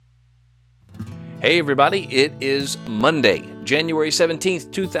Hey everybody, it is Monday, January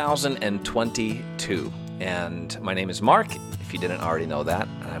 17th, 2022, and my name is Mark, if you didn't already know that,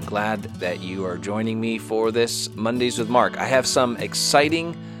 and I'm glad that you are joining me for this Mondays with Mark. I have some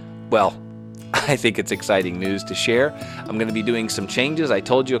exciting, I think it's exciting news to share. I'm going to be doing some changes. I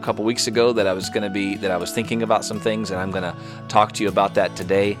told you a couple weeks ago that I was thinking about some things, and I'm going to talk to you about that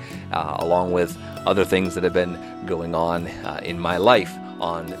today, along with other things that have been going on in my life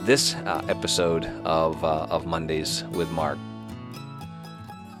on this episode of Mondays with Mark.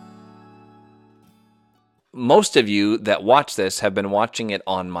 Most of you that watch this have been watching it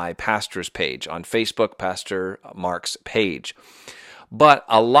on my pastor's page, on Facebook, Pastor Mark's page. But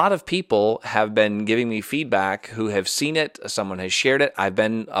a lot of people have been giving me feedback who have seen it. Someone has shared it. I've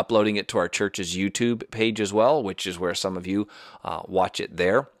been uploading it to our church's YouTube page as well, which is where some of you watch it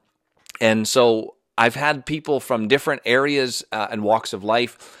there. And so I've had people from different areas and walks of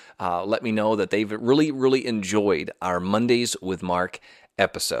life let me know that they've really enjoyed our Mondays with Mark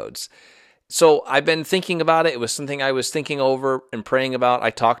episodes. So I've been thinking about it. It was something I was thinking over and praying about.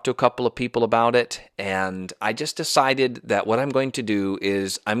 I talked to a couple of people about it, and I just decided that what I'm going to do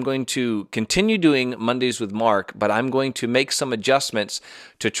is I'm going to continue doing Mondays with Mark, but I'm going to make some adjustments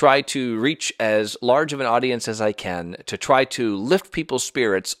to try to reach as large of an audience as I can, to try to lift people's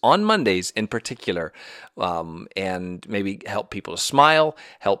spirits on Mondays in particular, and maybe help people to smile,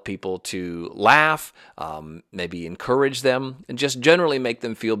 help people to laugh, maybe encourage them, and just generally make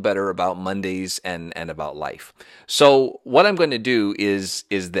them feel better about Mondays and about life. So what I'm going to do is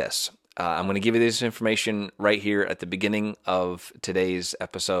this. I'm going to give you this information right here at the beginning of today's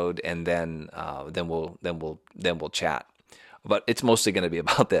episode, and then we'll chat. But it's mostly going to be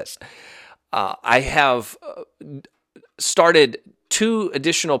about this. I have started 2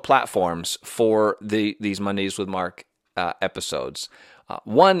 additional platforms for these Mondays with Mark episodes.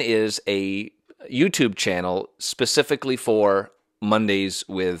 One is a YouTube channel specifically for Mondays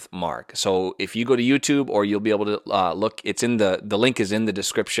with Mark. So if you go to YouTube, or you'll be able to look, it's in the link is in the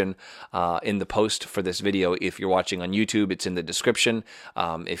description in the post for this video. If you're watching on YouTube, it's in the description.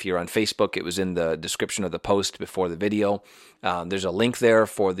 If you're on Facebook, it was in the description of the post before the video. There's a link there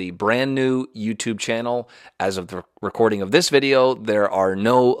for the brand new YouTube channel. As of the recording of this video, there are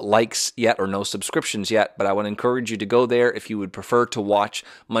no likes yet or no subscriptions yet, but I would encourage you to go there if you would prefer to watch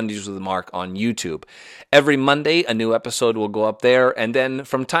Mondays with Mark on YouTube. Every Monday, a new episode will go up there, and then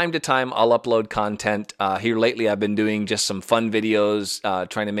from time to time, I'll upload content. Here lately, I've been doing just some fun videos,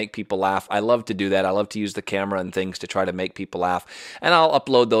 trying to make people laugh. I love to do that. I love to use the camera and things to try to make people laugh, and I'll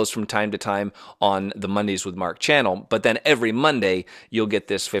upload those from time to time on the Mondays with Mark channel. But then every Monday, you'll get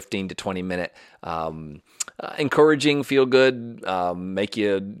this 15 to 20 minute encouraging, feel good, make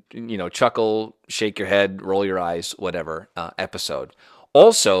you chuckle, shake your head, roll your eyes, whatever episode.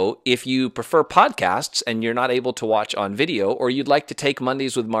 Also, if you prefer podcasts and you're not able to watch on video, or you'd like to take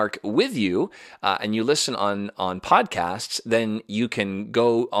Mondays with Mark with you and you listen on podcasts, then you can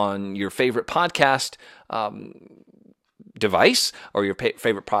go on your favorite podcast device or your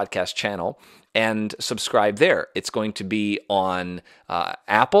favorite podcast channel and subscribe there. It's going to be on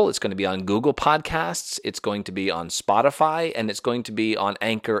Apple, it's going to be on Google Podcasts, it's going to be on Spotify, and it's going to be on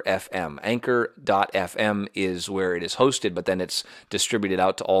Anchor FM. Anchor.fm is where it is hosted, but then it's distributed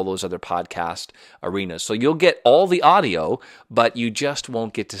out to all those other podcast arenas. So you'll get all the audio, but you just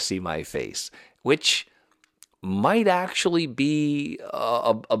won't get to see my face, which might actually be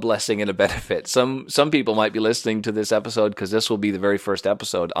a blessing and a benefit. Some people might be listening to this episode because this will be the very first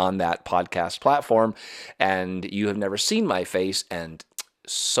episode on that podcast platform, and you have never seen my face, and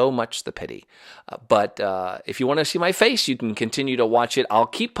so much the pity. But if you want to see my face, you can continue to watch it. I'll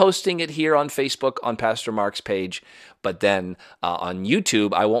keep posting it here on Facebook on Pastor Mark's page, but then on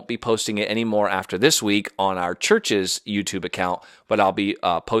YouTube, I won't be posting it anymore after this week on our church's YouTube account, but I'll be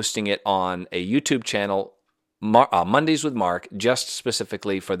posting it on a YouTube channel, Mondays with Mark, just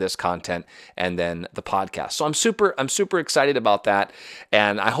specifically for this content, and then the podcast. So I'm super excited about that,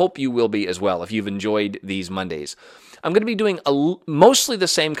 and I hope you will be as well if you've enjoyed these Mondays. I'm going to be doing mostly the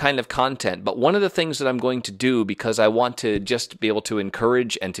same kind of content, but one of the things that I'm going to do, because I want to just be able to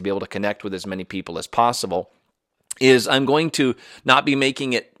encourage and to be able to connect with as many people as possible, is I'm going to not be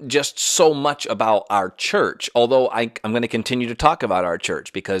making it just so much about our church, although I'm going to continue to talk about our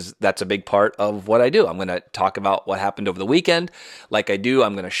church because that's a big part of what I do. I'm going to talk about what happened over the weekend. Like I do,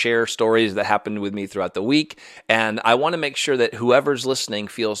 I'm going to share stories that happened with me throughout the week, and I want to make sure that whoever's listening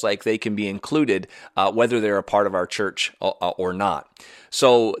feels like they can be included, whether they're a part of our church or not.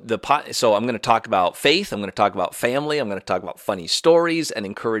 So I'm going to talk about faith, I'm going to talk about family, I'm going to talk about funny stories and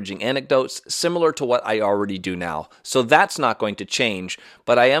encouraging anecdotes, similar to what I already do now. So that's not going to change,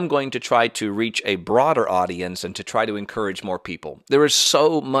 but I am going to try to reach a broader audience and to try to encourage more people. There is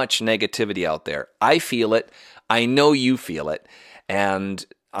so much negativity out there. I feel it. I know you feel it. And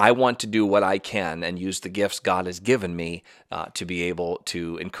I want to do what I can and use the gifts God has given me to be able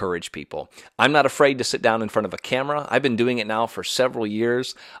to encourage people. I'm not afraid to sit down in front of a camera. I've been doing it now for several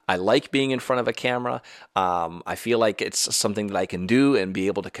years. I like being in front of a camera. I feel like it's something that I can do and be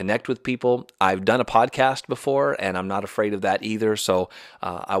able to connect with people. I've done a podcast before, and I'm not afraid of that either. So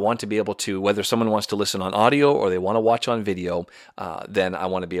I want to be able to, whether someone wants to listen on audio or they want to watch on video, then I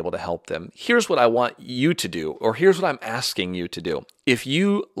want to be able to help them. Here's what I want you to do, or here's what I'm asking you to do. If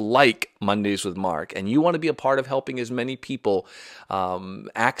you like Mondays with Mark and you want to be a part of helping as many people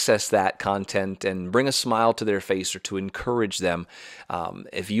access that content and bring a smile to their face or to encourage them,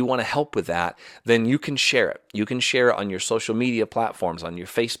 if you want to help with that, then you can share it. You can share it on your social media platforms, on your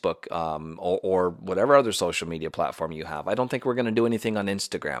Facebook or whatever other social media platform you have. I don't think we're going to do anything on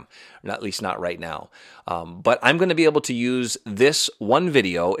Instagram, at least not right now. But I'm going to be able to use this one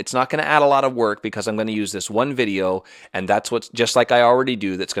video. It's not going to add a lot of work because I'm going to use this one video, and that's what's just like I already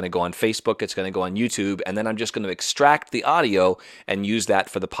do. That's going to go on Facebook. It's going to go on YouTube, and then I'm just going to extract the audio and use that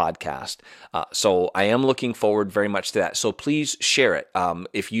for the podcast. So I am looking forward very much to that. So please share it.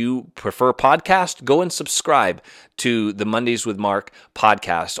 If you prefer podcast, go and subscribe to the Mondays with Mark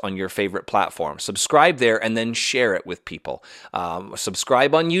podcast on your favorite platform. Subscribe there and then share it with people.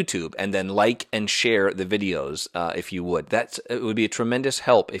 Subscribe on YouTube and then like and share the videos if you would. It would be a tremendous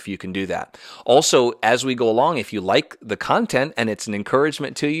help if you can do that. Also, as we go along, if you like the content and it's an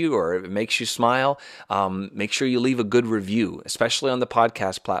encouragement to you or it makes you smile, make sure you leave a good review, especially on the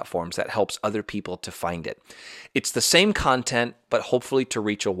podcast platforms. That helps other people to find it. It's the same content, but hopefully to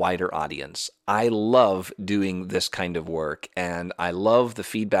reach a wider audience. I love doing this kind of work, and I love the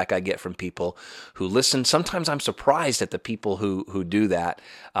feedback I get from people who listen. Sometimes I'm surprised at the people who do that,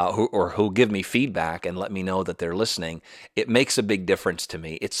 who give me feedback and let me know that they're listening. It makes a big difference to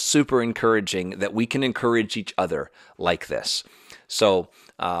me. It's super encouraging that we can encourage each other like this. So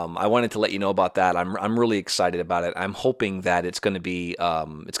I wanted to let you know about that. I'm really excited about it. I'm hoping that it's going to be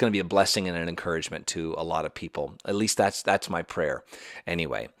a blessing and an encouragement to a lot of people. At least that's my prayer.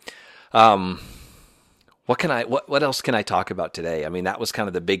 Anyway, what else can I talk about today? I mean, that was kind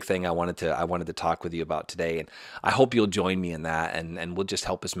of the big thing I wanted to talk with you about today, and I hope you'll join me in that, and we'll just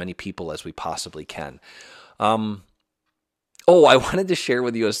help as many people as we possibly can. I wanted to share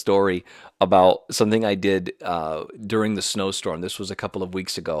with you a story about something I did during the snowstorm. This was a couple of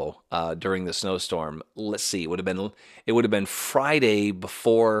weeks ago during the snowstorm. Let's see, it would have been Friday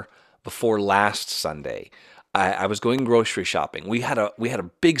before last Sunday. I was going grocery shopping. We had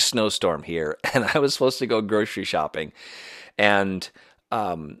a big snowstorm here, and I was supposed to go grocery shopping. And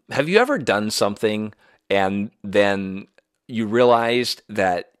have you ever done something and then you realized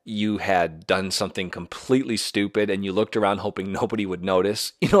that you had done something completely stupid and you looked around hoping nobody would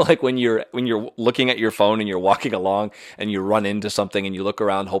notice? You know, like when you're looking at your phone and you're walking along and you run into something and you look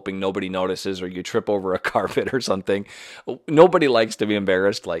around hoping nobody notices, or you trip over a carpet or something. Nobody likes to be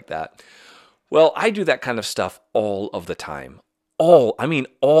embarrassed like that. Well, I do that kind of stuff all of the time. All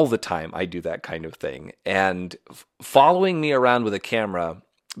the time I do that kind of thing. And following me around with a camera,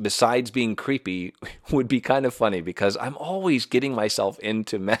 besides being creepy, would be kind of funny because I'm always getting myself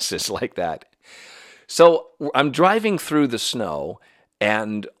into messes like that. So I'm driving through the snow,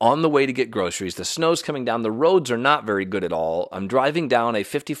 and on the way to get groceries, the snow's coming down. The roads are not very good at all. I'm driving down a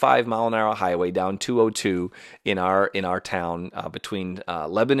 55-mile-an-hour highway down 202 in our town between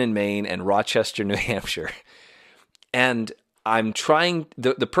Lebanon, Maine, and Rochester, New Hampshire. And I'm trying.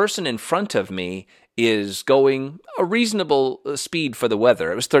 The person in front of me is going a reasonable speed for the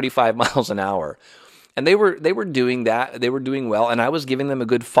weather. It was 35 miles an hour. And they were doing that. They were doing well, and I was giving them a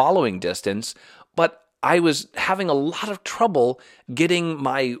good following distance, but I was having a lot of trouble getting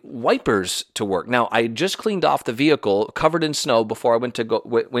my wipers to work. Now, I had just cleaned off the vehicle covered in snow before I went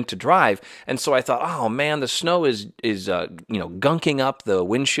to drive, and so I thought, oh man, the snow is gunking up the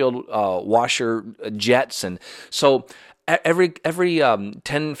windshield washer jets, and so every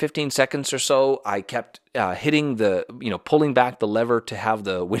 10, 15 seconds or so, I kept hitting pulling back the lever to have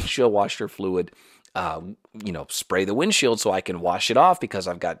the windshield washer fluid spray the windshield so I can wash it off, because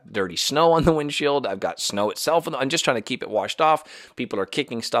I've got dirty snow on the windshield. I've got snow itself, and I'm just trying to keep it washed off. People are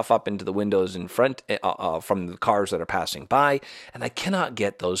kicking stuff up into the windows in front from the cars that are passing by, and I cannot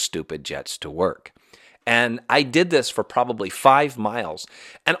get those stupid jets to work. And I did this for probably 5 miles.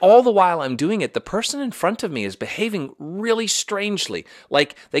 And all the while I'm doing it, the person in front of me is behaving really strangely.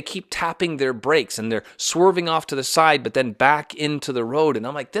 Like they keep tapping their brakes and they're swerving off to the side, but then back into the road. And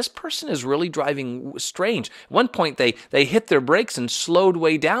I'm like, this person is really driving strange. At one point, they hit their brakes and slowed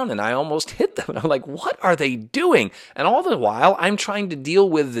way down, and I almost hit them. And I'm like, what are they doing? And all the while, I'm trying to deal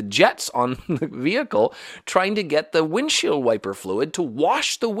with the jets on the vehicle, trying to get the windshield wiper fluid to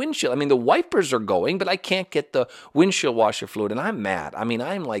wash the windshield. I mean, the wipers are going, but I can't get the windshield washer fluid, and I'm mad. I mean,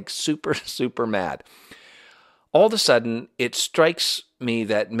 I'm like super, super mad. All of a sudden, it strikes me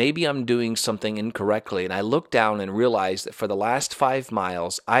that maybe I'm doing something incorrectly, and I look down and realize that for the last 5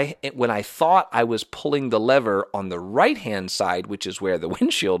 miles, when I thought I was pulling the lever on the right-hand side, which is where the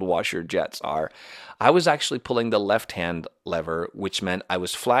windshield washer jets are, I was actually pulling the left-hand lever, which meant I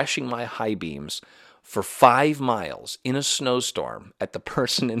was flashing my high beams for 5 miles in a snowstorm at the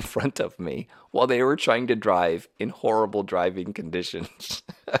person in front of me while they were trying to drive in horrible driving conditions.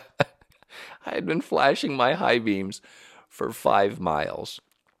 I had been flashing my high beams for 5 miles.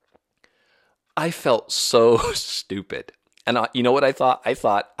 I felt so stupid. And you know what I thought? I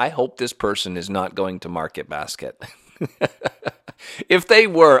thought, I hope this person is not going to Market Basket. If they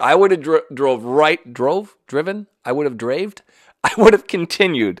were, I would have driven? I would have draved? I would have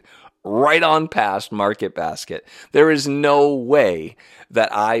continued right on past Market Basket. There is no way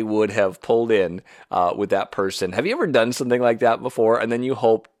that I would have pulled in with that person. Have you ever done something like that before? And then you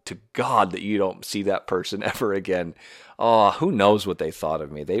hope to God that you don't see that person ever again. Oh, who knows what they thought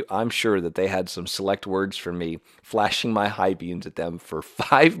of me. I'm sure that they had some select words for me, flashing my high beams at them for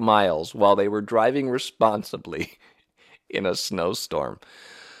 5 miles while they were driving responsibly in a snowstorm.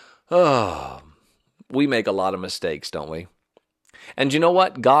 Oh, we make a lot of mistakes, don't we? And you know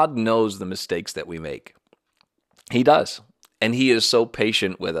what? God knows the mistakes that we make. He does. And He is so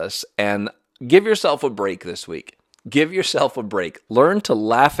patient with us. And give yourself a break this week. Give yourself a break. Learn to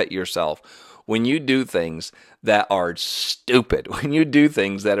laugh at yourself when you do things that are stupid. When you do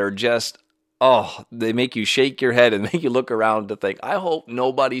things that are just, they make you shake your head and make you look around to think, I hope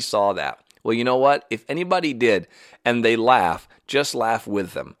nobody saw that. Well, you know what? If anybody did and they laugh, just laugh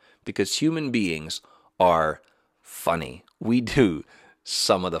with them. Because human beings are funny. We do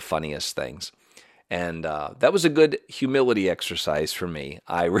some of the funniest things. And that was a good humility exercise for me.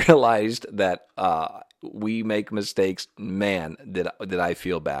 I realized that we make mistakes. Man, did I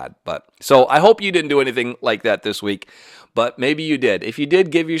feel bad. So I hope you didn't do anything like that this week, but maybe you did. If you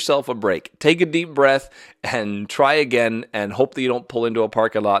did, give yourself a break. Take a deep breath and try again, and hope that you don't pull into a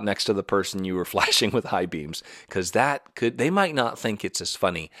parking lot next to the person you were flashing with high beams, because they might not think it's as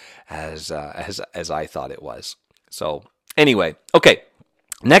funny as I thought it was. So anyway, okay.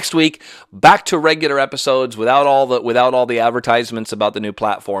 Next week, back to regular episodes without all the advertisements about the new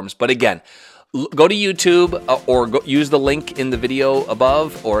platforms. But again, go to YouTube or use the link in the video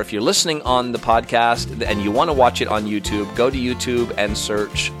above. Or if you're listening on the podcast and you want to watch it on YouTube, go to YouTube and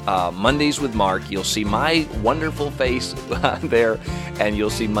search Mondays with Mark. You'll see my wonderful face there, and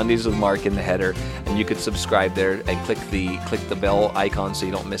you'll see Mondays with Mark in the header. And you can subscribe there and click the bell icon so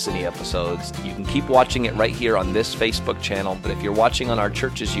you don't miss any episodes. You can keep watching it right here on this Facebook channel. But if you're watching on our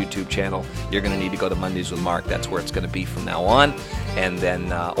church's YouTube channel, you're going to need to go to Mondays with Mark. That's where it's going to be from now on. And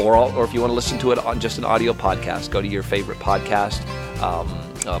then, or if you want to listen to it on just an audio podcast, go to your favorite podcast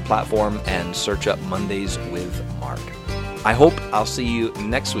platform and search up Mondays with Mark. I hope I'll see you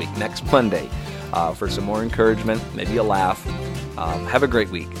next week, next Monday, for some more encouragement, maybe a laugh. Have a great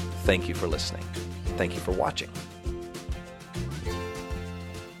week. Thank you for listening. Thank you for watching.